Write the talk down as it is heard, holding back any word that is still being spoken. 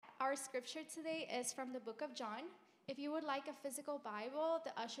Our scripture today is from the book of John. If you would like a physical Bible,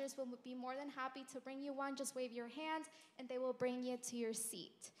 the ushers will be more than happy to bring you one. Just wave your hand and they will bring you to your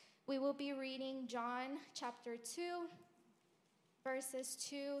seat. We will be reading John chapter 2, verses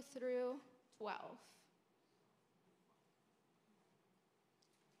 2 through 12.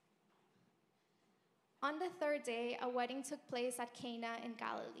 On the third day, a wedding took place at Cana in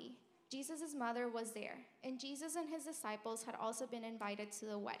Galilee. Jesus' mother was there, and Jesus and his disciples had also been invited to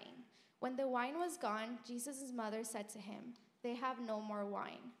the wedding. When the wine was gone, Jesus' mother said to him, "They have no more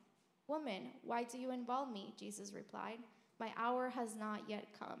wine." "Woman, why do you involve me?" Jesus replied. "My hour has not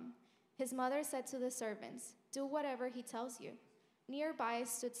yet come." His mother said to the servants, "Do whatever he tells you." Nearby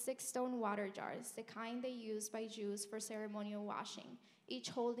stood 6 stone water jars, the kind they used by Jews for ceremonial washing,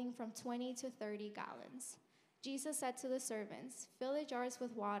 each holding from 20 to 30 gallons. Jesus said to the servants, "Fill the jars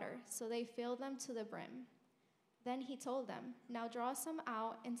with water," so they filled them to the brim. Then he told them, "Now draw some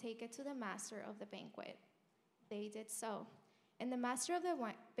out and take it to the master of the banquet." They did so. And the master of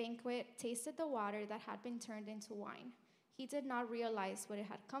the banquet tasted the water that had been turned into wine. He did not realize what it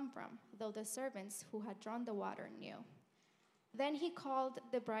had come from, though the servants who had drawn the water knew. Then he called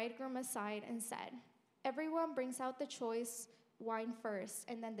the bridegroom aside and said, "Everyone brings out the choice wine first,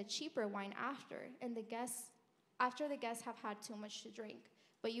 and then the cheaper wine after, and the guests have had too much to drink.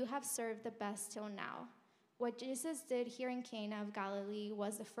 But you have served the best till now." What Jesus did here in Cana of Galilee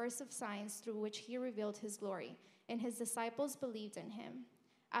was the first of signs through which he revealed his glory, and his disciples believed in him.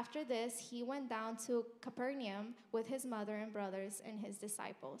 After this, he went down to Capernaum with his mother and brothers and his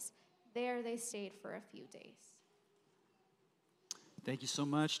disciples. There they stayed for a few days. Thank you so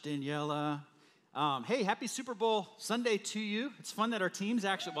much, Daniela. Hey, happy Super Bowl Sunday to you. It's fun that our team's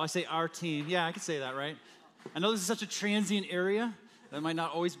actually, well, I say our team. Yeah, I can say that, right? I know this is such a transient area. That might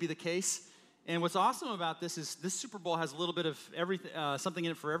not always be the case. And what's awesome about this is this Super Bowl has a little bit of everything, something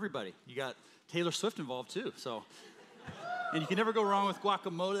in it for everybody. You got Taylor Swift involved too, so. And you can never go wrong with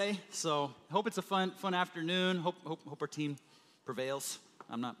guacamole. So hope it's a fun afternoon. Hope our team prevails.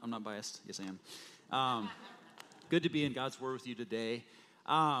 I'm not biased. Yes, I am. Good to be in God's Word with you today.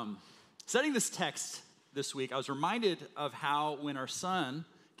 Studying this text this week, I was reminded of how when our son,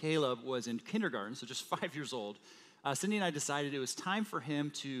 Caleb, was in kindergarten, so just 5 years old, Cindy and I decided it was time for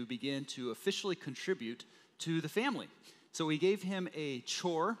him to begin to officially contribute to the family. So we gave him a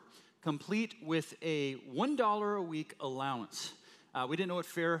chore, complete with a $1 a week allowance. We didn't know what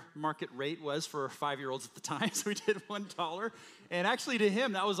fair market rate was for 5-year-olds at the time, so we did $1. And actually to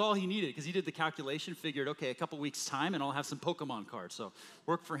him, that was all he needed, because he did the calculation, figured, okay, a couple weeks' time, and I'll have some Pokemon cards. So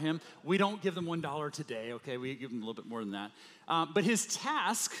worked for him. We don't give them $1 today, okay? We give them a little bit more than that. But his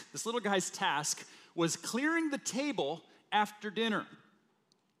task, this little guy's task, was clearing the table after dinner.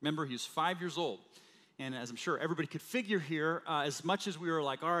 Remember, he was 5 years old. And as I'm sure everybody could figure here, as much as we were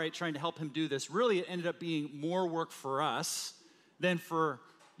like, all right, trying to help him do this, really it ended up being more work for us than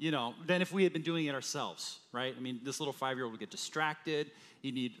if we had been doing it ourselves, right? I mean, this little 5-year-old would get distracted.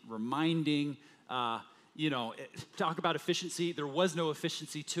 He'd need reminding. Talk about efficiency. There was no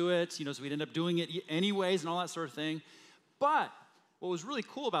efficiency to it, so we'd end up doing it anyways and all that sort of thing. But what was really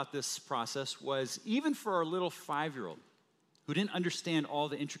cool about this process was even for our little 5-year-old who didn't understand all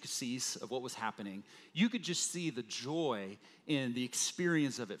the intricacies of what was happening, you could just see the joy in the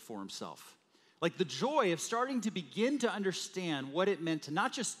experience of it for himself. Like the joy of starting to begin to understand what it meant to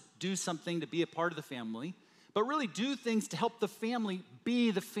not just do something to be a part of the family, but really do things to help the family be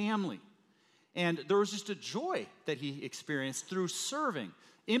the family. And there was just a joy that he experienced through serving,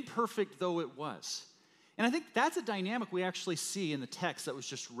 imperfect though it was. And I think that's a dynamic we actually see in the text that was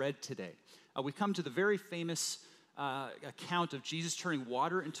just read today. We come to the very famous account of Jesus turning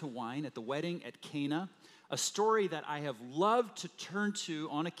water into wine at the wedding at Cana, a story that I have loved to turn to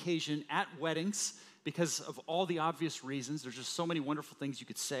on occasion at weddings because of all the obvious reasons. There's just so many wonderful things you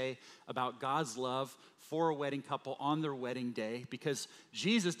could say about God's love for a wedding couple on their wedding day, because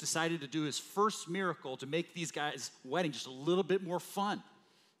Jesus decided to do his first miracle to make these guys' wedding just a little bit more fun.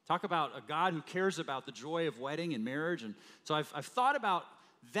 Talk about a God who cares about the joy of wedding and marriage. And so I've thought about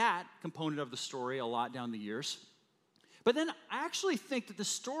that component of the story a lot down the years. But then I actually think that the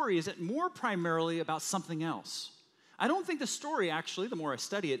story is more primarily about something else. I don't think the story actually, the more I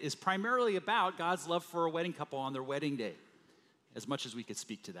study it, is primarily about God's love for a wedding couple on their wedding day, as much as we could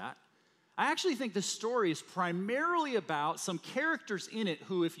speak to that. I actually think the story is primarily about some characters in it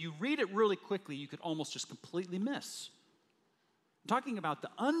who, if you read it really quickly, you could almost just completely miss. I'm talking about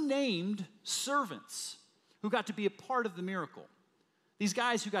the unnamed servants who got to be a part of the miracle. These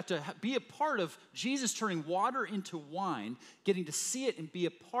guys who got to be a part of Jesus turning water into wine, getting to see it and be a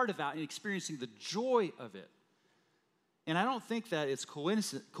part of that and experiencing the joy of it. And I don't think that it's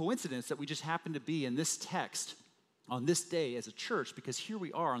coincidence that we just happen to be in this text on this day as a church, because here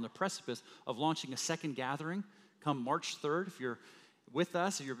we are on the precipice of launching a second gathering come March 3rd. If you're with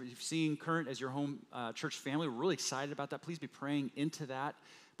us, if you're seeing Current as your home church family, we're really excited about that. Please be praying into that.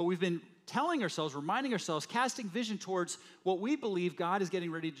 But we've been telling ourselves, reminding ourselves, casting vision towards what we believe God is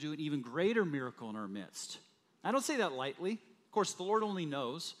getting ready to do an even greater miracle in our midst. I don't say that lightly. Of course, the Lord only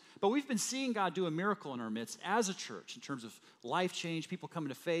knows. But we've been seeing God do a miracle in our midst as a church in terms of life change, people coming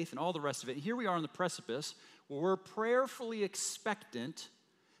to faith, and all the rest of it. And here we are on the precipice where we're prayerfully expectant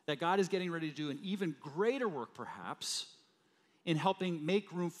that God is getting ready to do an even greater work, perhaps, in helping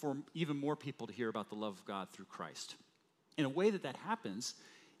make room for even more people to hear about the love of God through Christ. And a way that that happens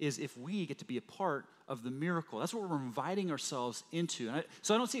is if we get to be a part of the miracle. That's what we're inviting ourselves into.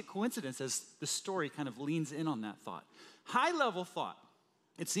 So I don't see a coincidence as the story kind of leans in on that thought. High-level thought,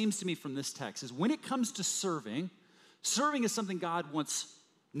 it seems to me from this text, is when it comes to serving is something God wants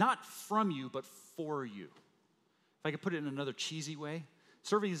not from you, but for you. If I could put it in another cheesy way,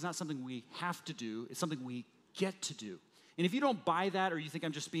 serving is not something we have to do. It's something we get to do. And if you don't buy that, or you think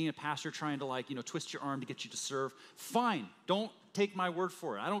I'm just being a pastor trying to twist your arm to get you to serve, fine. Don't take my word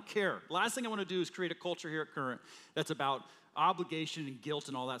for it. I don't care. Last thing I want to do is create a culture here at Current that's about obligation and guilt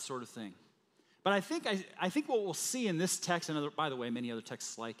and all that sort of thing. But I think what we'll see in this text, and by the way, many other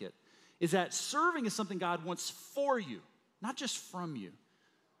texts like it, is that serving is something God wants for you, not just from you.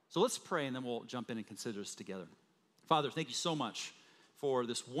 So let's pray, and then we'll jump in and consider this together. Father, thank you so much for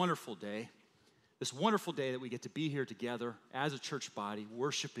this wonderful day that we get to be here together as a church body,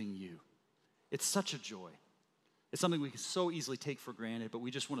 worshiping you. It's such a joy. It's something we can so easily take for granted, but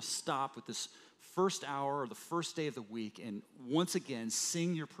we just want to stop with this first hour or the first day of the week and once again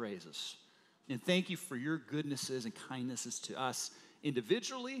sing your praises. And thank you for your goodnesses and kindnesses to us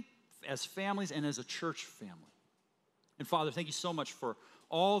individually, as families, and as a church family. And Father, thank you so much for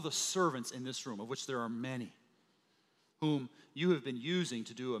all the servants in this room, of which there are many, whom you have been using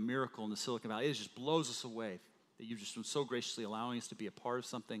to do a miracle in the Silicon Valley. It just blows us away that you've just been so graciously allowing us to be a part of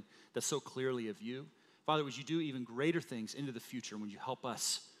something that's so clearly of you. Father, would you do even greater things into the future, and would you help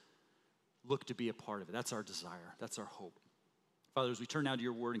us look to be a part of it? That's our desire. That's our hope. Father, as we turn now to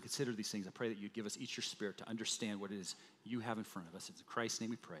your word and consider these things, I pray that you'd give us each your spirit to understand what it is you have in front of us. It's in Christ's name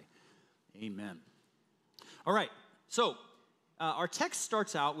we pray. Amen. All right, so our text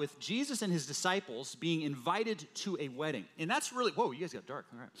starts out with Jesus and his disciples being invited to a wedding. And that's really, whoa, you guys got dark.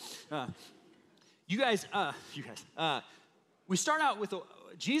 All right. We start out with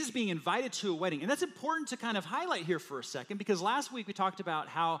Jesus being invited to a wedding. And that's important to kind of highlight here for a second, because last week we talked about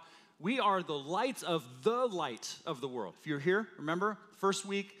how we are the light of the world. If you're here, remember, first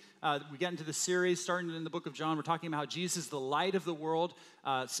week, we got into the series, starting in the book of John. We're talking about how Jesus is the light of the world.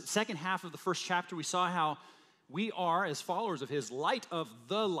 Second half of the first chapter, we saw how we are, as followers of his, light of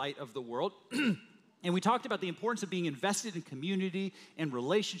the world. And we talked about the importance of being invested in community and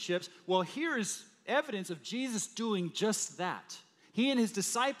relationships. Well, here's evidence of Jesus doing just that. He and his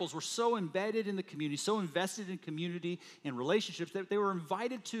disciples were so embedded in the community, so invested in community and relationships, that they were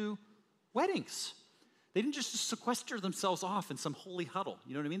invited to weddings. They didn't just sequester themselves off in some holy huddle.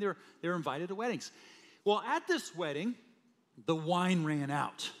 You know what I mean? They were invited to weddings. Well, at this wedding, the wine ran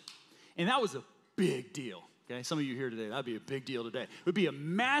out. And that was a big deal. Okay, some of you here today, that'd be a big deal today. It would be a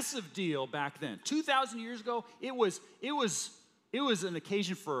massive deal back then. 2,000 years ago, it was an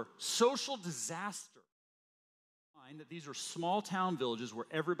occasion for social disaster. That these were small town villages where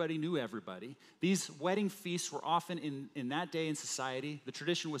everybody knew everybody. These wedding feasts were often in that day in society. The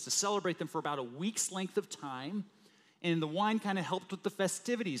tradition was to celebrate them for about a week's length of time, and the wine kind of helped with the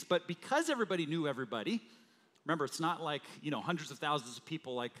festivities. But because everybody knew everybody, remember, it's not like, hundreds of thousands of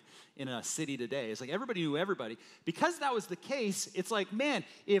people like in a city today. It's like everybody knew everybody. Because that was the case, it's like, man,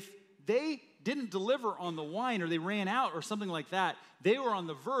 if they didn't deliver on the wine or they ran out or something like that, they were on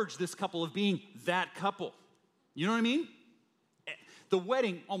the verge, this couple, of being that couple. You know what I mean? The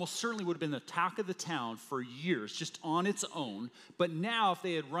wedding almost certainly would have been the talk of the town for years, just on its own. But now, if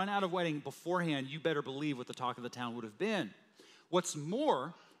they had run out of wedding beforehand, you better believe what the talk of the town would have been. What's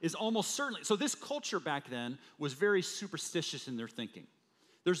more is almost certainly, so this culture back then was very superstitious in their thinking.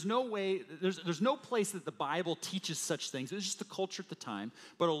 There's no way, there's no place that the Bible teaches such things. It was just the culture at the time.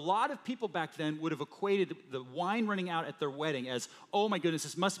 But a lot of people back then would have equated the wine running out at their wedding as, oh my goodness,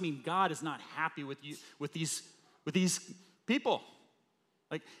 this must mean God is not happy with you, with these people.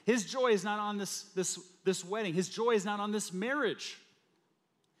 Like, his joy is not on this wedding. His joy is not on this marriage.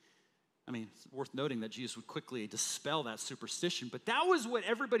 I mean, it's worth noting that Jesus would quickly dispel that superstition, but that was what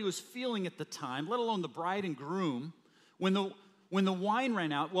everybody was feeling at the time, let alone the bride and groom. When the wine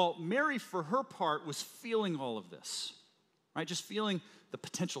ran out, well, Mary, for her part, was feeling all of this. right? Just feeling the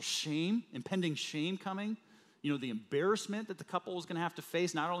potential shame, impending shame coming, the embarrassment that the couple was going to have to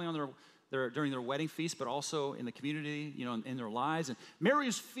face, not only on during their wedding feast, but also in the community, in their lives. And Mary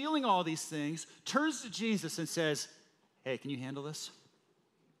is feeling all these things, turns to Jesus and says, hey, can you handle this?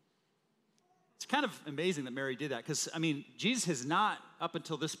 It's kind of amazing that Mary did that because, Jesus has not, up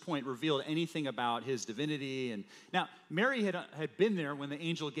until this point, revealed anything about his divinity. And now, Mary had been there when the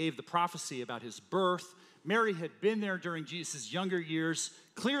angel gave the prophecy about his birth. Mary had been there during Jesus' younger years,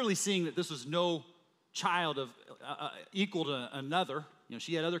 clearly seeing that this was no child of equal to another.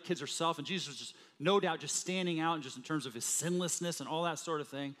 She had other kids herself, and Jesus was just, no doubt, just standing out and just in terms of his sinlessness and all that sort of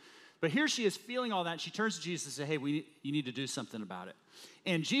thing. But here she is feeling all that. And she turns to Jesus and says, hey, you need to do something about it.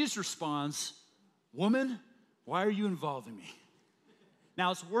 And Jesus responds, woman, why are you involving me?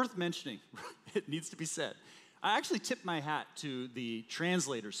 Now, it's worth mentioning. It needs to be said. I actually tip my hat to the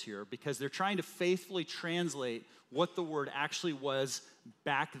translators here because they're trying to faithfully translate what the word actually was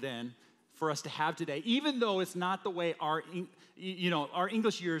back then for us to have today, even though it's not the way our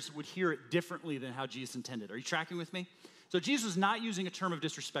English ears would hear it differently than how Jesus intended. Are you tracking with me? So Jesus was not using a term of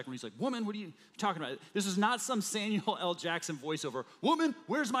disrespect when he's like, woman, what are you talking about? This is not some Samuel L. Jackson voiceover. Woman,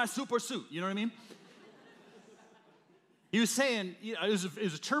 where's my super suit? You know what I mean? He was saying, it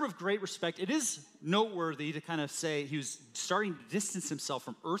was a term of great respect. It is noteworthy to kind of say he was starting to distance himself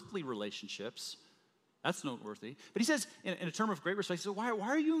from earthly relationships. That's noteworthy. But he says, in a term of great respect, he says, why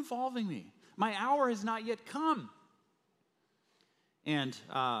are you involving me? My hour has not yet come. And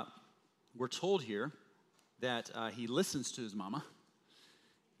we're told here that he listens to his mama.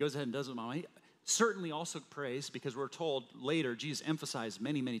 He goes ahead and does what mama. He certainly also prays because we're told later, Jesus emphasized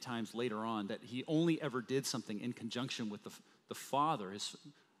many, many times later on that he only ever did something in conjunction with the Father,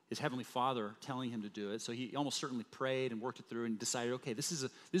 his heavenly Father telling him to do it. So he almost certainly prayed and worked it through and decided, okay, this is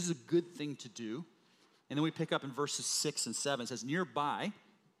a good thing to do. And then we pick up in verses 6 and 7. It says, nearby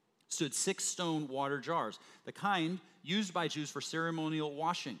stood 6 stone water jars, the kind used by Jews for ceremonial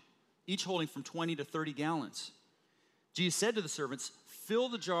washing, each holding from 20 to 30 gallons. Jesus said to the servants, fill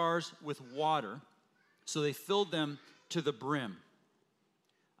the jars with water. So they filled them to the brim.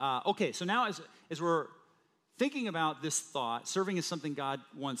 Okay, so now as we're thinking about this thought, serving is something God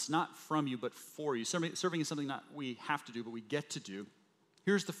wants not from you, but for you. Serving is something not we have to do, but we get to do.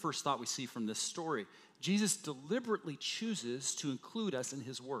 Here's the first thought we see from this story. Jesus deliberately chooses to include us in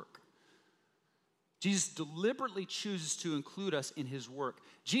his work. Jesus deliberately chooses to include us in his work.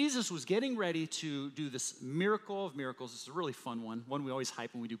 Jesus was getting ready to do this miracle of miracles. It's a really fun one we always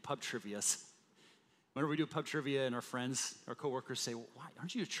hype when we do pub trivias. Whenever we do pub trivia and our friends, our coworkers say, well, why,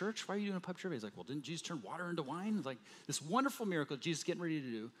 aren't you a church? Why are you doing a pub trivia? He's like, well, didn't Jesus turn water into wine? It's like this wonderful miracle Jesus is getting ready to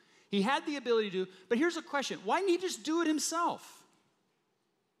do. He had the ability to do, but here's a question. Why didn't he just do it himself?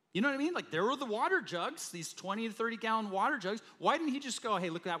 You know what I mean? Like there were the water jugs, these 20 to 30 gallon water jugs. Why didn't he just go, hey,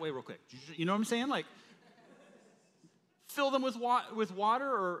 look that way real quick? You know what I'm saying? Like fill them with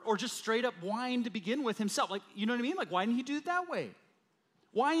water or just straight up wine to begin with himself. Like, you know what I mean? Like why didn't he do it that way?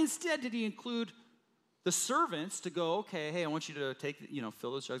 Why instead did he include the servants to go, okay, hey, I want you to take,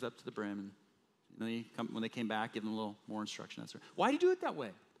 fill those jugs up to the brim. And when they came back, give them a little more instruction. Why did he do it that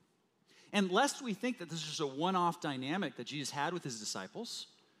way? And lest we think that this is just a one-off dynamic that Jesus had with his disciples,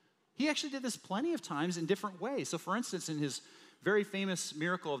 he actually did this plenty of times in different ways. So for instance, in his very famous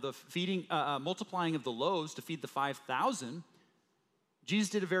miracle of the multiplying of the loaves to feed the 5,000, Jesus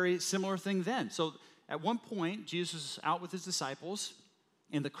did a very similar thing then. So at one point, Jesus was out with his disciples,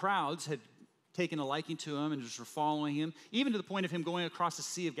 and the crowds had taken a liking to him and just were following him, even to the point of him going across the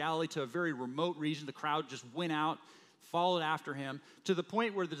Sea of Galilee to a very remote region. The crowd just went out, followed after him, to the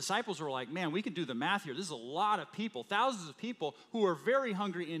point where the disciples were like, man, we can do the math here. This is a lot of people, thousands of people who are very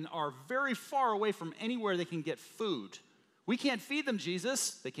hungry and are very far away from anywhere they can get food. We can't feed them,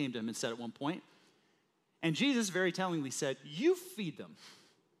 Jesus, they came to him and said at one point. And Jesus very tellingly said, you feed them.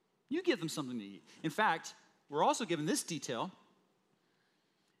 You give them something to eat. In fact, we're also given this detail.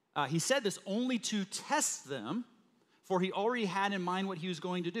 He said this only to test them, for he already had in mind what he was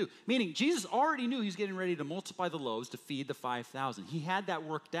going to do. Meaning, Jesus already knew he was getting ready to multiply the loaves to feed the 5,000. He had that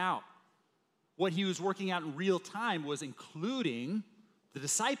worked out. What he was working out in real time was including the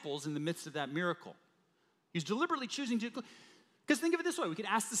disciples in the midst of that miracle. He's deliberately choosing to include. Because think of it this way. We could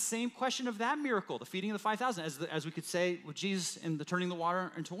ask the same question of that miracle, the feeding of the 5,000, as we could say with Jesus and the turning the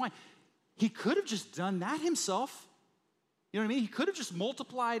water into wine. He could have just done that himself. You know what I mean? He could have just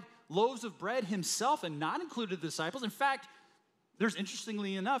multiplied loaves of bread himself and not included the disciples. In fact, there's,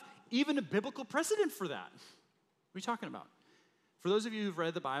 interestingly enough, even a biblical precedent for that. What are you talking about? For those of you who've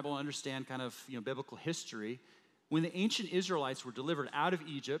read the Bible and understand kind of biblical history, when the ancient Israelites were delivered out of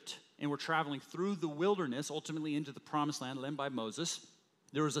Egypt and were traveling through the wilderness, ultimately into the promised land led by Moses,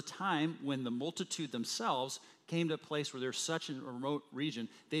 there was a time when the multitude themselves came to a place where they're such a remote region,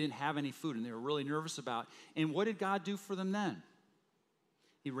 they didn't have any food, and they were really nervous about. And what did God do for them then?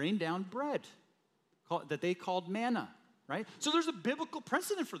 He rained down bread that they called manna, right? So there's a biblical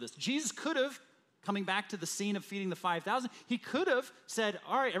precedent for this. Jesus could have, coming back to the scene of feeding the 5,000, he could have said,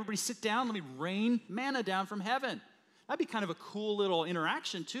 all right, everybody sit down, let me rain manna down from heaven. That'd be kind of a cool little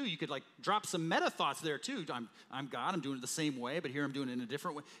interaction, too. You could, like, drop some meta thoughts there, too. I'm God, I'm doing it the same way, but here I'm doing it in a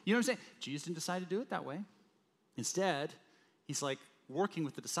different way. You know what I'm saying? Jesus didn't decide to do it that way. Instead, he's, like, working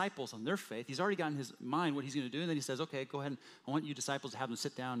with the disciples on their faith. He's already got in his mind what he's going to do, and then he says, okay, go ahead, and I want you disciples to have them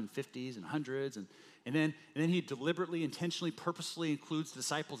sit down in 50s and 100s, and then he deliberately, intentionally, purposefully includes the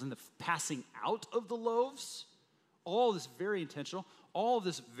disciples in the passing out of the loaves. All this very intentional, all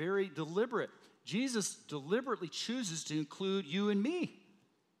this very deliberate. Jesus deliberately chooses to include you and me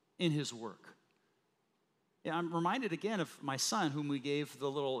in his work. Yeah, I'm reminded again of my son, whom we gave the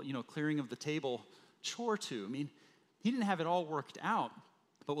little, clearing of the table chore to. I mean, he didn't have it all worked out,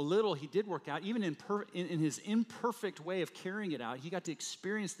 but what little he did work out, even in his imperfect way of carrying it out, he got to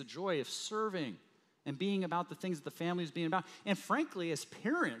experience the joy of serving and being about the things that the family was being about. And frankly, as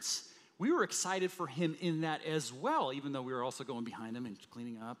parents, we were excited for him in that as well, even though we were also going behind him and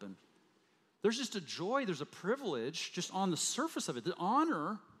cleaning up. And there's just a joy, there's a privilege just on the surface of it, the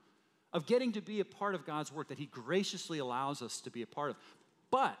honor of getting to be a part of God's work that he graciously allows us to be a part of.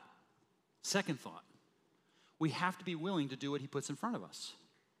 But, second thought, we have to be willing to do what he puts in front of us.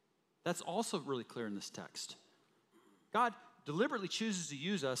 That's also really clear in this text. God deliberately chooses to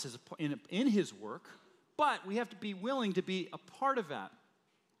use us in his work, but we have to be willing to be a part of that.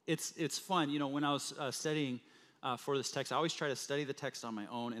 It's fun. When I was studying for this text, I always try to study the text on my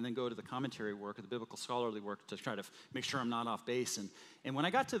own and then go to the commentary work or the biblical scholarly work to try to make sure I'm not off base. And when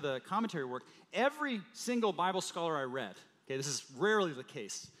I got to the commentary work, every single Bible scholar I read, okay, this is rarely the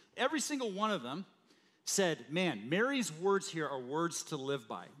case, every single one of them said, man, Mary's words here are words to live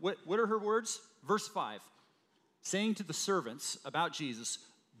by. What are her words? Verse 5, saying to the servants about Jesus,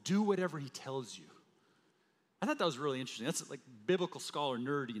 do whatever he tells you. I thought that was really interesting. That's like biblical scholar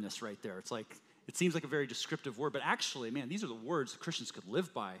nerdiness right there. It's like, it seems like a very descriptive word, but actually, man, these are the words Christians could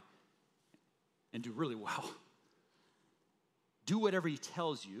live by and do really well. Do whatever he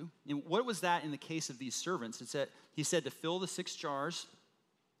tells you. And what was that in the case of these servants? He said to fill the 6 jars,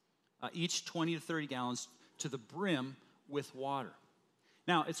 each 20 to 30 gallons, to the brim with water.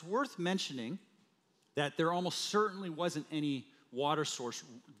 Now, it's worth mentioning that there almost certainly wasn't any water source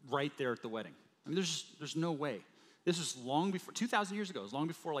right there at the wedding. I mean, there's no way. This was long before, 2,000 years ago. It was long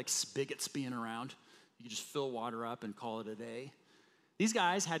before like spigots being around. You could just fill water up and call it a day. These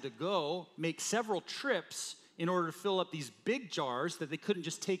guys had to go make several trips in order to fill up these big jars that they couldn't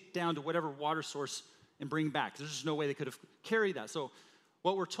just take down to whatever water source and bring back. There's just no way they could have carried that. So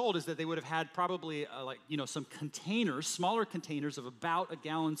what we're told is that they would have had probably some containers, smaller containers of about a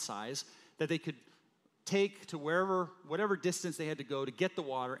gallon size that they could take to whatever distance they had to go to get the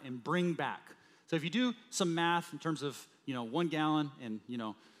water and bring back. So if you do some math in terms of, 1 gallon and,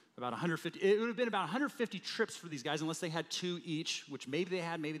 about 150, it would have been about 150 trips for these guys unless they had 2 each, which maybe they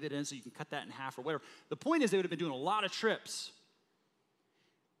had, maybe they didn't, so you can cut that in half or whatever. The point is they would have been doing a lot of trips.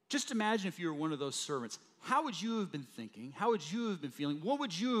 Just imagine if you were one of those servants. How would you have been thinking? How would you have been feeling? What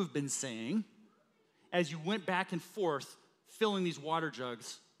would you have been saying as you went back and forth filling these water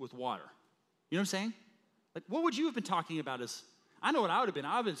jugs with water? You know what I'm saying? Like, what would you have been talking about as, I know what I would have been.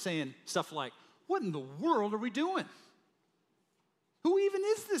 I would have been saying stuff like, what in the world are we doing? Who even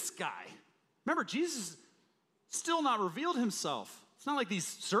is this guy? Remember, Jesus still not revealed himself. It's not like these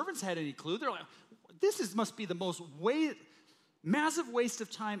servants had any clue. They're like, must be the most massive waste of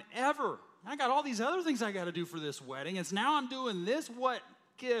time ever. I got all these other things I got to do for this wedding. It's now I'm doing this. What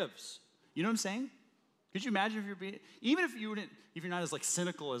gives? You know what I'm saying? Could you imagine if you're not as like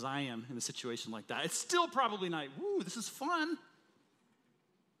cynical as I am in a situation like that? It's still probably not, woo, this is fun.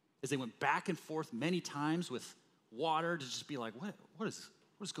 As they went back and forth many times with water to just be like, what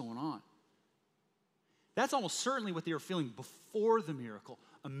is going on? That's almost certainly what they were feeling before the miracle.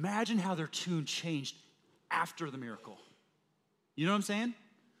 Imagine how their tune changed after the miracle. You know what I'm saying?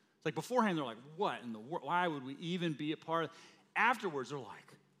 It's like beforehand, they're like, what in the world? Why would we even be a part of it? Afterwards, they're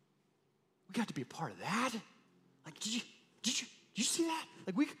like, we got to be a part of that? Like, did you see that?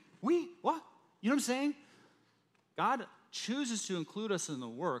 Like, we, what? You know what I'm saying? God chooses to include us in the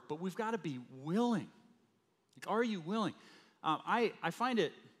work, but we've got to be willing. Like, are you willing? I find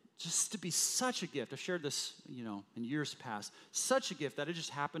it just to be such a gift. I've shared this, in years past. Such a gift that I just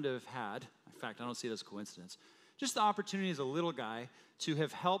happen to have had. In fact, I don't see it as a coincidence. just the opportunity as a little guy to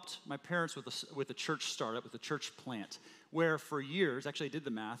have helped my parents with a church startup, with a church plant, where for years, actually I did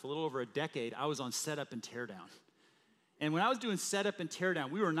the math, a little over a decade, I was on setup and teardown. And when I was doing setup and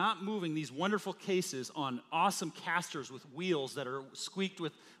teardown, we were not moving these wonderful cases on awesome casters with wheels that are squeaked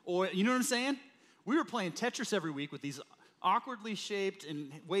with oil. You know what I'm saying? We were playing Tetris every week with these awkwardly shaped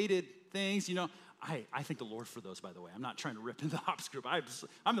and weighted things. You know, I thank the Lord for those, by the way. I'm not trying to rip in the hops group.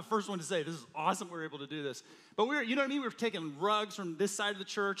 I'm the first one to say, this is awesome we're able to do this. But you know what I mean? We were taking rugs from this side of the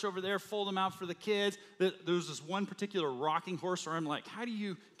church over there, fold them out for the kids. There was this one particular rocking horse where I'm like, how do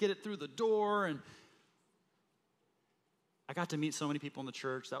you get it through the door? And I got to meet so many people in the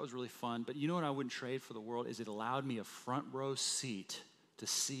church. That was really fun. But you know what I wouldn't trade for the world is it allowed me a front row seat to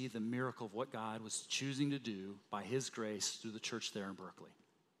see the miracle of what God was choosing to do by his grace through the church there in Berkeley.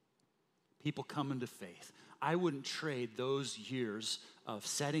 People coming to faith. I wouldn't trade those years of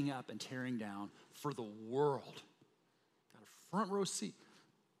setting up and tearing down for the world. Got a front row seat.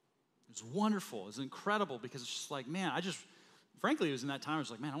 It was wonderful. It was incredible because it's just like, man, frankly, it was in that time I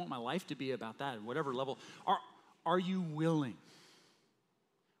was like, man, I want my life to be about that at whatever level. Are you willing?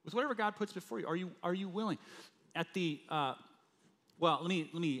 With whatever God puts before you, are you willing? At the, let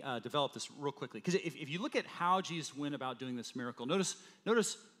me develop this real quickly. Because if you look at how Jesus went about doing this miracle, notice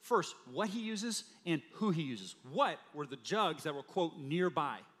first what he uses and who he uses. What were the jugs that were, quote,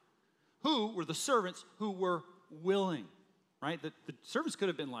 nearby? Who were the servants who were willing, right? The servants could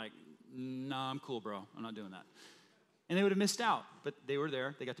have been like, nah, I'm cool, bro. I'm not doing that. And they would have missed out, but they were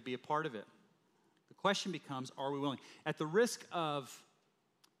there. They got to be a part of it. The question becomes, are we willing? At the risk of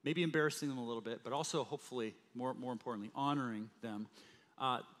maybe embarrassing them a little bit, but also hopefully, more importantly, honoring them,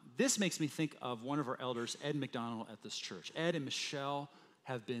 this makes me think of one of our elders, Ed McDonald at this church. Ed and Michelle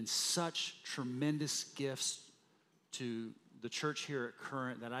have been such tremendous gifts to the church here at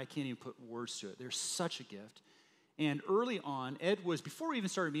Current that I can't even put words to it. They're such a gift. And early on, Ed was, before we even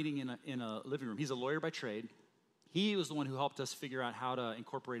started meeting in a living room, he's a lawyer by trade. He was the one who helped us figure out how to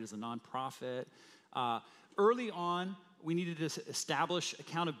incorporate as a nonprofit. Early on, we needed to establish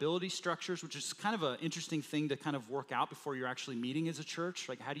accountability structures, which is kind of an interesting thing to kind of work out before you're actually meeting as a church.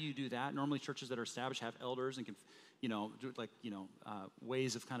 Like, how do you do that? Normally, churches that are established have elders and can, do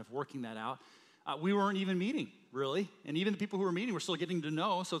ways of kind of working that out. We weren't even meeting, really. And even the people who were meeting were still getting to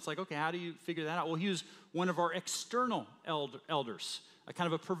know. So it's like, okay, how do you figure that out? Well, he was one of our external elders, a kind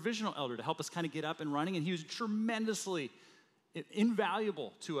of a provisional elder to help us kind of get up and running. And he was tremendously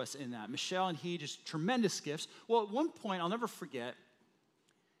invaluable to us in that. Michelle and he, just tremendous gifts. Well, at one point, I'll never forget,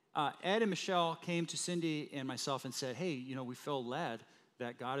 Ed and Michelle came to Cindy and myself and said, hey, we feel led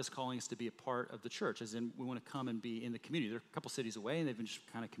that God is calling us to be a part of the church, as in we want to come and be in the community. They're a couple cities away, and they've been just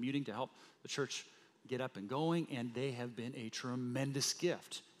kind of commuting to help the church get up and going, and they have been a tremendous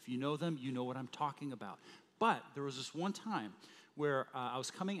gift. If you know them, you know what I'm talking about. But there was this one time where I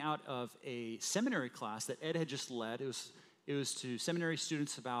was coming out of a seminary class that Ed had just led. It was to seminary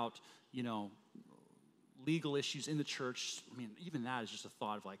students about, legal issues in the church. I mean, even that is just a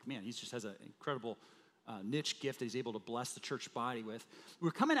thought of like, man, he just has an incredible niche gift that he's able to bless the church body with. We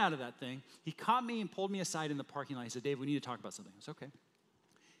were coming out of that thing. He caught me and pulled me aside in the parking lot. He said, Dave, we need to talk about something. I was okay.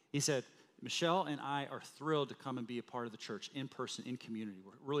 He said, Michelle and I are thrilled to come and be a part of the church in person, in community.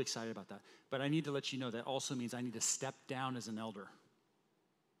 We're really excited about that. But I need to let you know that also means I need to step down as an elder.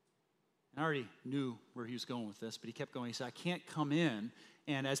 And I already knew where he was going with this, but he kept going. He said, I can't come in,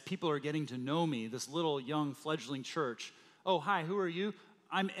 and as people are getting to know me, this little young fledgling church, oh, hi, who are you?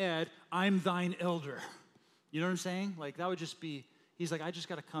 I'm Ed. I'm thine elder. You know what I'm saying? Like, that would just be, he's like, I just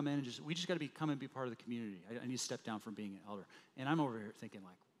got to come in and we just got to come and be part of the community. I need to step down from being an elder. And I'm over here thinking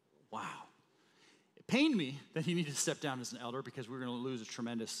like, wow. It pained me that he needed to step down as an elder because we were going to lose a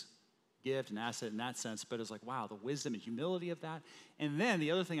tremendous gift and asset in that sense, but it's like, wow, the wisdom and humility of that. And then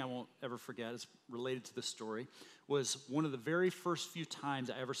the other thing I won't ever forget is related to this story was one of the very first few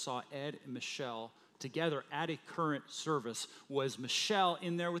times I ever saw Ed and Michelle together at a Current service was Michelle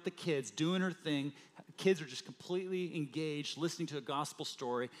in there with the kids doing her thing. Kids are just completely engaged, listening to a gospel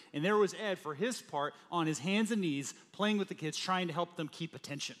story. And there was Ed, for his part, on his hands and knees, playing with the kids, trying to help them keep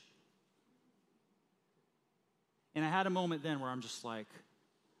attention. And I had a moment then where I'm just like,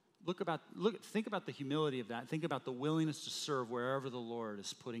 think about the humility of that. Think about the willingness to serve wherever the Lord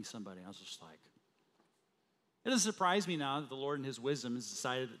is putting somebody. I was just like, it doesn't surprise me now that the Lord in his wisdom has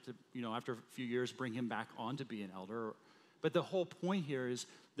decided to, after a few years, bring him back on to be an elder. But the whole point here is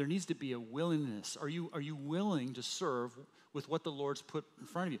there needs to be a willingness. Are you willing to serve with what the Lord's put in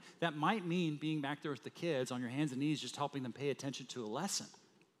front of you? That might mean being back there with the kids on your hands and knees, just helping them pay attention to a lesson.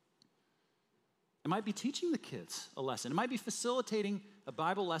 It might be teaching the kids a lesson. It might be facilitating a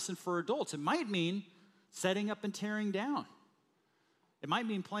Bible lesson for adults. It might mean setting up and tearing down. It might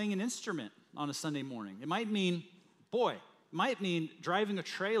mean playing an instrument on a Sunday morning. It might mean, driving a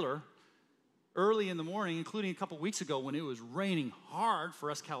trailer early in the morning, including a couple weeks ago when it was raining hard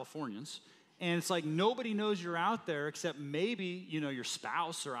for us Californians. And it's like nobody knows you're out there except maybe, your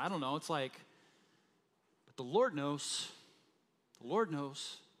spouse or I don't know. It's like, but the Lord knows. The Lord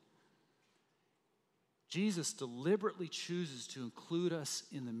knows. Jesus deliberately chooses to include us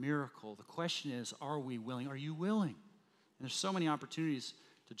in the miracle. The question is, are we willing? Are you willing? And there's so many opportunities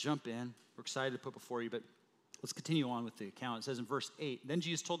to jump in. We're excited to put before you, but let's continue on with the account. It says in verse 8, then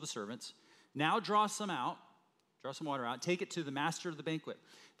Jesus told the servants, now draw some water out, take it to the master of the banquet.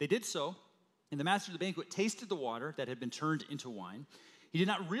 They did so, and the master of the banquet tasted the water that had been turned into wine. He did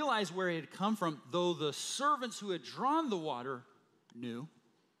not realize where it had come from, though the servants who had drawn the water knew.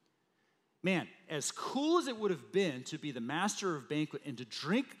 Man, as cool as it would have been to be the master of banquet and to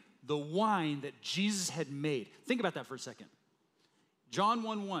drink the wine that Jesus had made. Think about that for a second. John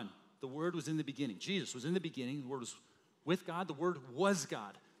 1:1, the Word was in the beginning. Jesus was in the beginning. The Word was with God. The Word was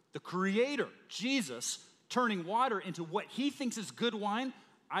God. The Creator, Jesus, turning water into what he thinks is good wine.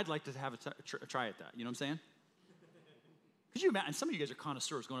 I'd like to have a try at that. You know what I'm saying? Could you imagine? And some of you guys are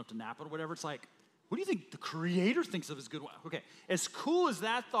connoisseurs going up to Napa or whatever. It's like, what do you think the Creator thinks of as good wine? Okay, as cool as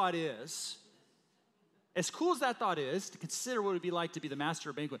that thought is to consider what it would be like to be the master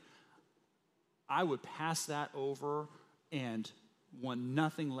of banquet, I would pass that over and want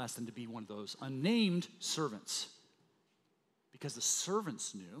nothing less than to be one of those unnamed servants. Because the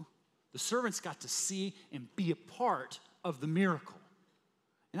servants knew, the servants got to see and be a part of the miracle.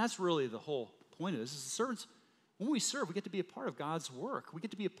 And that's really the whole point of this, is the servants, when we serve, we get to be a part of God's work. We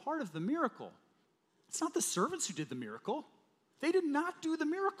get to be a part of the miracle. It's not the servants who did the miracle. They did not do the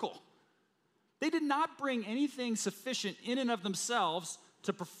miracle. They did not bring anything sufficient in and of themselves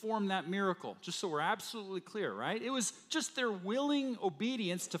to perform that miracle, just so we're absolutely clear, right? It was just their willing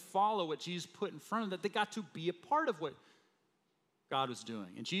obedience to follow what Jesus put in front of them that they got to be a part of what God was doing.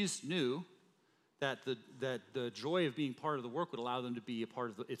 And Jesus knew that the joy of being part of the work would allow them to be a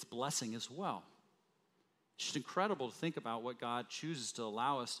part of its blessing as well. It's just incredible to think about what God chooses to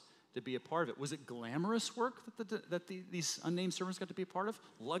allow us to be a part of it. Was it glamorous work that these unnamed servants got to be a part of?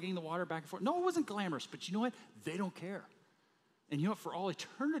 Lugging the water back and forth? No, it wasn't glamorous, but you know what? They don't care. And you know what? For all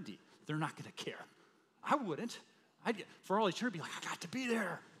eternity, they're not going to care. I wouldn't. For all eternity, be like, I got to be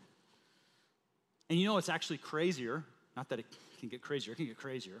there. And you know what's actually crazier? Not that it can get crazier. It can get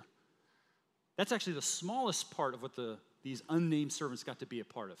crazier. That's actually the smallest part of what these unnamed servants got to be a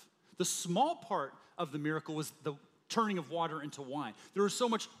part of. The small part of the miracle was the turning of water into wine. There was so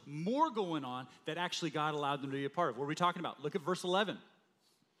much more going on that actually God allowed them to be a part of. What are we talking about? Look at verse 11.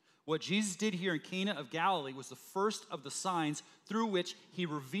 What Jesus did here in Cana of Galilee was the first of the signs through which he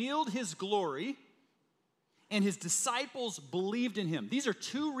revealed his glory, and his disciples believed in him. These are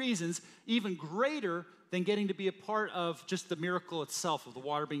two reasons even greater than getting to be a part of just the miracle itself of the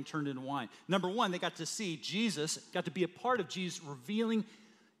water being turned into wine. Number one, they got to see Jesus, got to be a part of Jesus revealing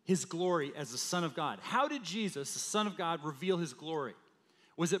his glory as the Son of God. How did Jesus, the Son of God, reveal his glory?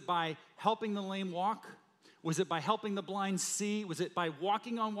 Was it by helping the lame walk? Was it by helping the blind see? Was it by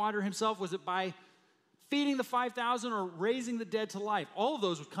walking on water himself? Was it by feeding the 5,000 or raising the dead to life? All of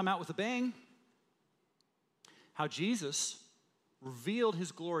those would come out with a bang. How Jesus revealed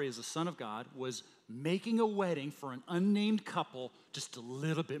his glory as the Son of God was making a wedding for an unnamed couple just a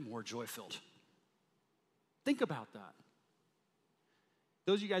little bit more joy-filled. Think about that.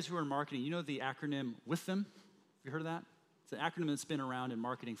 Those of you guys who are in marketing, you know the acronym WIFM? Have you heard of that? It's an acronym that's been around in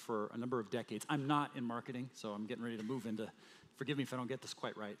marketing for a number of decades. I'm not in marketing, so I'm getting ready to move into, forgive me if I don't get this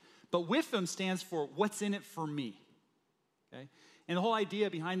quite right. But WIFM stands for what's in it for me, okay? And the whole idea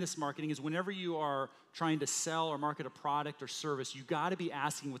behind this marketing is whenever you are trying to sell or market a product or service, you got to be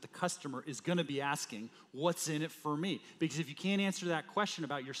asking what the customer is going to be asking, what's in it for me? Because if you can't answer that question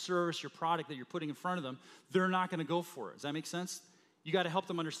about your service, your product that you're putting in front of them, they're not going to go for it. Does that make sense? You got to help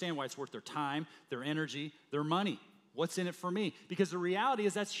them understand why it's worth their time, their energy, their money. What's in it for me? Because the reality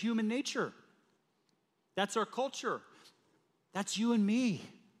is that's human nature. That's our culture. That's you and me.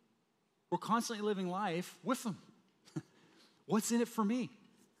 We're constantly living life with them. What's in it for me?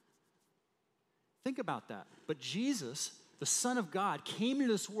 Think about that. But Jesus, the Son of God, came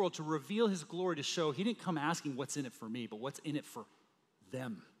into this world to reveal his glory, to show he didn't come asking what's in it for me, but what's in it for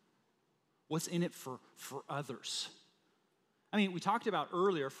them. What's in it for others. I mean, we talked about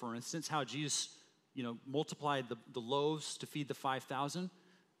earlier, for instance, how Jesus, multiplied the loaves to feed the 5,000.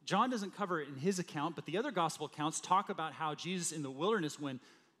 John doesn't cover it in his account, but the other gospel accounts talk about how Jesus in the wilderness, when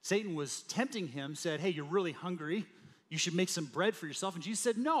Satan was tempting him, said, hey, you're really hungry. You should make some bread for yourself. And Jesus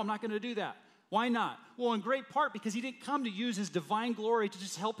said, no, I'm not going to do that. Why not? Well, in great part because he didn't come to use his divine glory to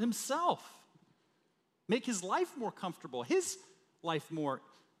just help himself, make his life more comfortable, his life more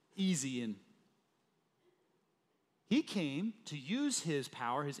easy. And he came to use his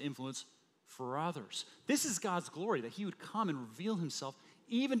power, his influence for others. This is God's glory, that he would come and reveal himself,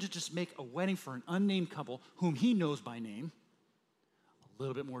 even to just make a wedding for an unnamed couple whom he knows by name a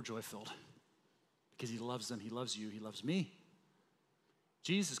little bit more joy-filled, because he loves them, he loves you, he loves me.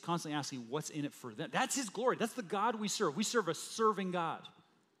 Jesus is constantly asking what's in it for them. That's his glory. That's the God we serve. We serve a serving God.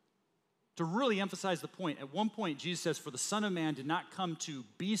 To really emphasize the point, at one point Jesus says, for the Son of Man did not come to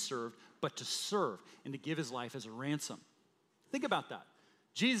be served, but to serve and to give his life as a ransom. Think about that.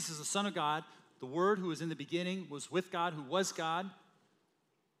 Jesus is the Son of God. The Word who was in the beginning was with God, who was God,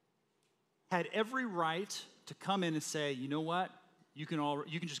 had every right to come in and say, you know what? You can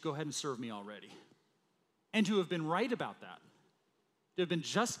just go ahead and serve me already. And to have been right about that. To have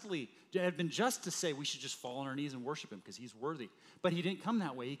been just to say we should just fall on our knees and worship him because he's worthy. But he didn't come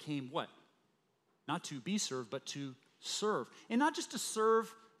that way. He came what? Not to be served, but to serve. And not just to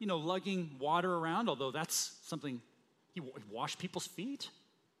serve, lugging water around, although that's something, he washed people's feet.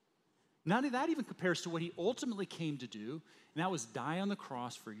 None of that even compares to what he ultimately came to do, and that was die on the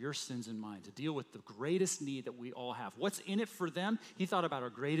cross for your sins and mine, to deal with the greatest need that we all have. What's in it for them? He thought about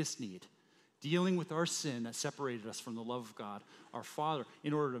our greatest need, dealing with our sin that separated us from the love of God, our Father,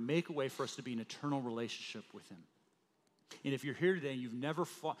 in order to make a way for us to be in eternal relationship with him. And if you're here today and you've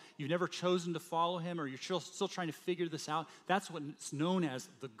never chosen to follow him, or you're still trying to figure this out, that's what's known as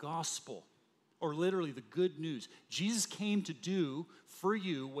the gospel, or literally the good news. Jesus came to do for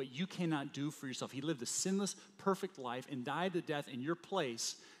you what you cannot do for yourself. He lived a sinless, perfect life and died to death in your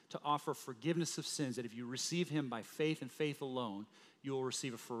place to offer forgiveness of sins, that if you receive him by faith and faith alone, you will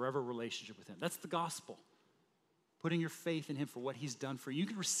receive a forever relationship with him. That's the gospel. Putting your faith in him for what he's done for you. You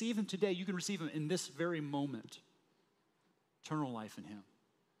can receive him today. You can receive him in this very moment. Eternal life in him.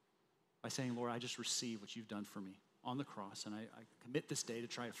 By saying, Lord, I just receive what you've done for me on the cross, and I commit this day to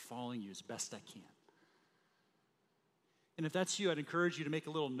try to follow you as best I can. And if that's you, I'd encourage you to make a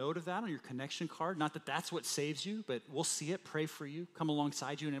little note of that on your connection card. Not that that's what saves you, but we'll see it, pray for you, come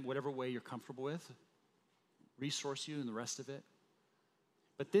alongside you in whatever way you're comfortable with, resource you and the rest of it.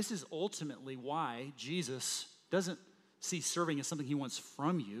 But this is ultimately why Jesus doesn't see serving as something he wants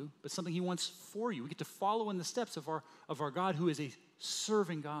from you, but something he wants for you. We get to follow in the steps of our God, who is a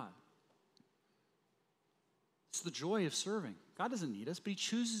serving God. It's the joy of serving. God doesn't need us, but he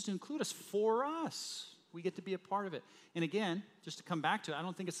chooses to include us for us. We get to be a part of it. And again, just to come back to it, I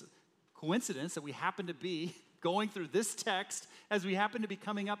don't think it's a coincidence that we happen to be going through this text as we happen to be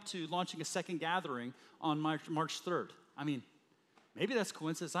coming up to launching a second gathering on March 3rd. I mean, maybe that's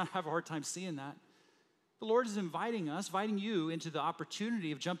coincidence. I have a hard time seeing that. The Lord is inviting you into the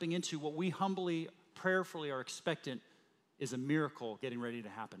opportunity of jumping into what we humbly, prayerfully are expectant is a miracle getting ready to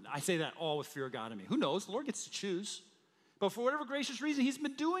happen. I say that all with fear of God in me. Who knows? The Lord gets to choose. But for whatever gracious reason, he's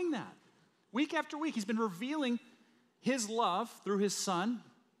been doing that. Week after week, he's been revealing his love through his Son,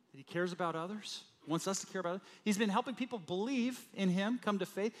 that he cares about others, wants us to care about others. He's been helping people believe in him, come to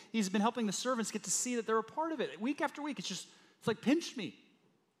faith. He's been helping the servants get to see that they're a part of it. Week after week, it's like pinch me.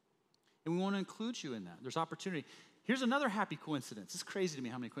 And we want to include you in that. There's opportunity. Here's another happy coincidence. It's crazy to me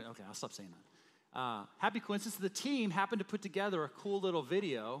how many okay, I'll stop saying that. Happy coincidence, the team happened to put together a cool little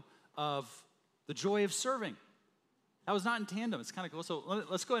video of the joy of serving. That was not in tandem. It's kind of cool. So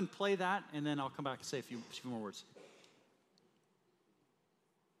let's go ahead and play that, and then I'll come back and say a few more words.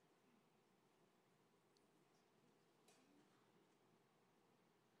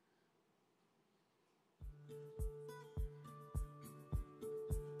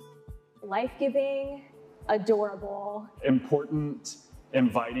 Life-giving, adorable, important,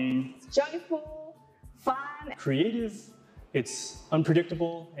 inviting, joyful, fun, creative, it's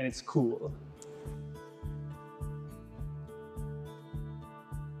unpredictable, and it's cool.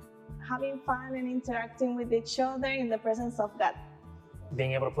 having fun and interacting with each other in the presence of God.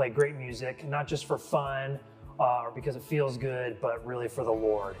 Being able to play great music, not just for fun or because it feels good, but really for the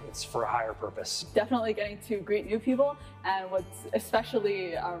Lord. It's for a higher purpose. Definitely getting to greet new people, and what's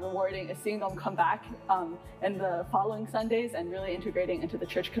especially rewarding is seeing them come back in the following Sundays and really integrating into the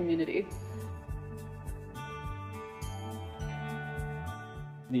church community.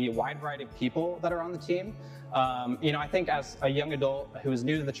 The wide variety of people that are on the team. I think as a young adult who is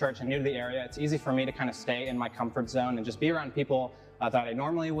new to the church and new to the area, it's easy for me to kind of stay in my comfort zone and just be around people that I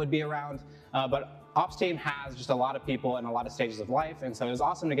normally would be around. But Ops team has just a lot of people in a lot of stages of life, and so it was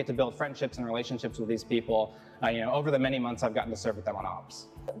awesome to get to build friendships and relationships with these people, over the many months I've gotten to serve with them on Ops.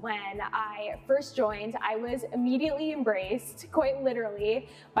 When I first joined, I was immediately embraced, quite literally,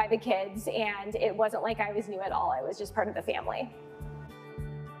 by the kids, and it wasn't like I was new at all. I was just part of the family.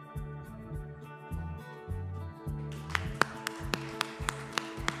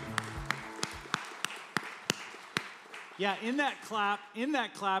 Yeah, in that clap,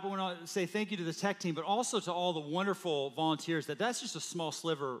 I want to say thank you to the tech team, but also to all the wonderful volunteers. That's just a small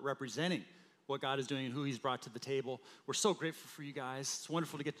sliver representing what God is doing and who he's brought to the table. We're so grateful for you guys. It's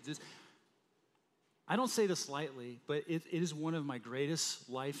wonderful to get to do this. I don't say this lightly, but it is one of my greatest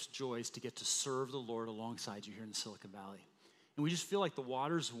life's joys to get to serve the Lord alongside you here in the Silicon Valley. And we just feel like the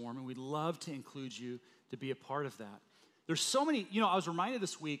water's warm, and we'd love to include you to be a part of that. There's so many, I was reminded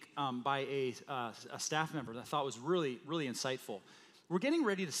this week by a staff member that I thought was really, really insightful. We're getting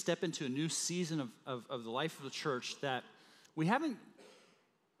ready to step into a new season of the life of the church that we haven't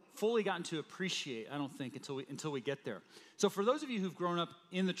fully gotten to appreciate, I don't think, until we get there. So for those of you who've grown up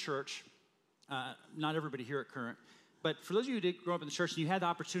in the church, not everybody here at Current, but for those of you who did grow up in the church and you had the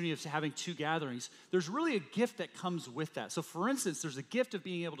opportunity of having 2 gatherings, there's really a gift that comes with that. So for instance, there's a gift of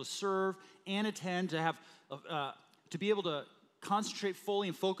being able to serve and attend, to have to be able to concentrate fully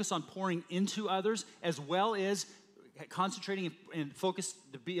and focus on pouring into others, as well as concentrating and focus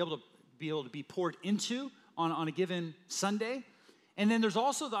to be able to be poured into on a given Sunday. And then there's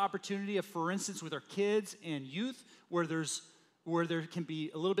also the opportunity of, for instance, with our kids and youth, where there can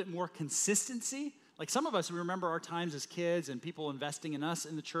be a little bit more consistency. Like some of us, we remember our times as kids and people investing in us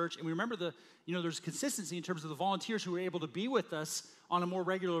in the church, and we remember there's consistency in terms of the volunteers who were able to be with us on a more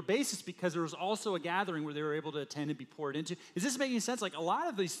regular basis because there was also a gathering where they were able to attend and be poured into. Is this making sense? Like a lot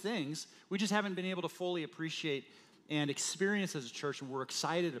of these things, we just haven't been able to fully appreciate and experience as a church, and we're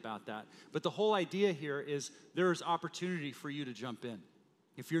excited about that. But the whole idea here is there's opportunity for you to jump in.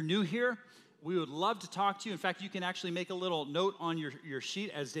 If you're new here, we would love to talk to you. In fact, you can actually make a little note on your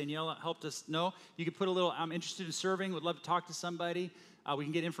sheet, as Daniela helped us know. You can put a little, I'm interested in serving, would love to talk to somebody. We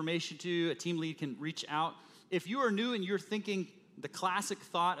can get information to you. A team lead can reach out. If you are new and you're thinking the classic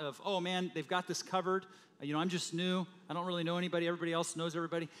thought of, oh man, they've got this covered. I'm just new. I don't really know anybody. Everybody else knows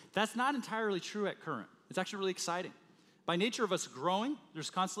everybody. That's not entirely true at Current. It's actually really exciting. By nature of us growing,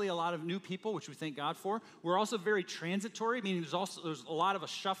 there's constantly a lot of new people, which we thank God for. We're also very transitory, meaning there's a lot of a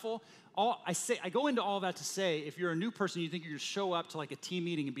shuffle. I go into all that to say, if you're a new person, you think you're going to show up to like a team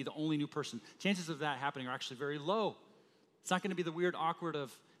meeting and be the only new person. Chances of that happening are actually very low. It's not going to be the weird, awkward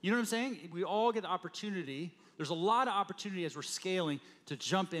of, you know what I'm saying? We all get the opportunity. There's a lot of opportunity as we're scaling to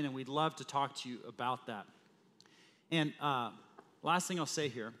jump in, and we'd love to talk to you about that. And last thing I'll say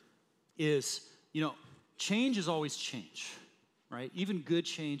here is, change is always change, right? Even good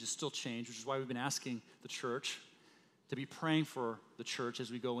change is still change, which is why we've been asking the church to be praying for the church as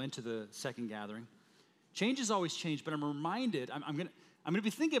we go into the second gathering. Change is always change, but I'm reminded, I'm going to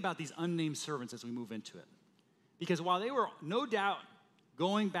be thinking about these unnamed servants as we move into it. Because while they were no doubt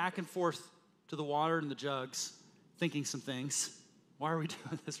going back and forth to the water and the jugs, thinking some things, why are we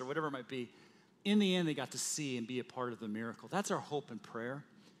doing this or whatever it might be, in the end, they got to see and be a part of the miracle. That's our hope and prayer.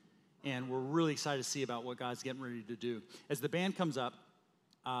 And we're really excited to see about what God's getting ready to do. As the band comes up,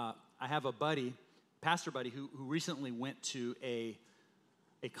 I have a buddy, pastor buddy, who recently went to a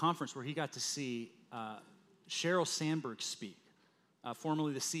conference where he got to see Sheryl Sandberg speak,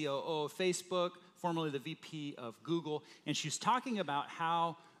 formerly the COO of Facebook, formerly the VP of Google. And she was talking about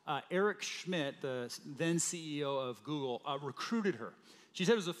how Eric Schmidt, the then CEO of Google, recruited her. She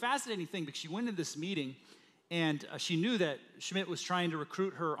said it was a fascinating thing because she went into this meeting and she knew that Schmidt was trying to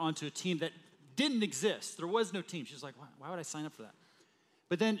recruit her onto a team that didn't exist. There was no team. She was like, why would I sign up for that?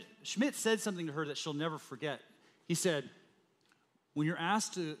 But then Schmidt said something to her that she'll never forget. He said, when you're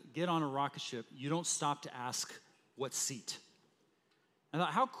asked to get on a rocket ship, you don't stop to ask what seat. I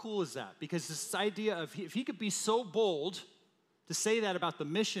thought, how cool is that? Because this idea of, if he could be so bold to say that about the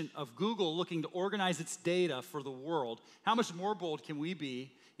mission of Google looking to organize its data for the world, how much more bold can we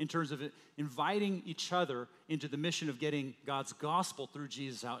be in terms of inviting each other into the mission of getting God's gospel through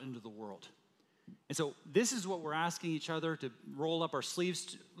Jesus out into the world? And so this is what we're asking each other to roll up our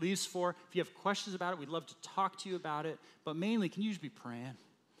sleeves for. If you have questions about it, we'd love to talk to you about it. But mainly, can you just be praying?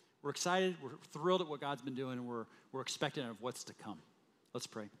 We're excited. We're thrilled at what God's been doing, and we're expectant of what's to come. Let's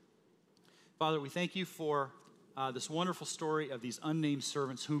pray. Father, we thank you for this wonderful story of these unnamed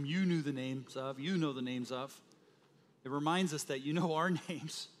servants whom you knew the names of, you know the names of. It reminds us that you know our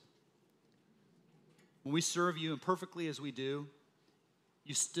names. When we serve you imperfectly as we do,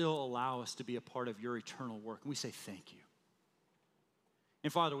 you still allow us to be a part of your eternal work. And we say thank you.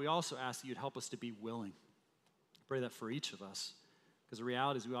 And Father, we also ask that you'd help us to be willing. Pray that for each of us, because the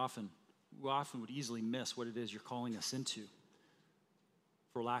reality is we often would easily miss what it is you're calling us into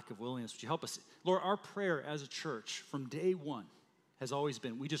for lack of willingness. Would you help us? Lord, our prayer as a church from day one has always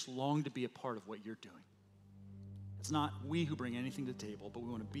been, we just long to be a part of what you're doing. It's not we who bring anything to the table, but we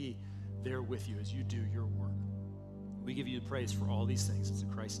want to be there with you as you do your work. We give you praise for all these things. It's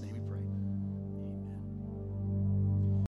in Christ's name.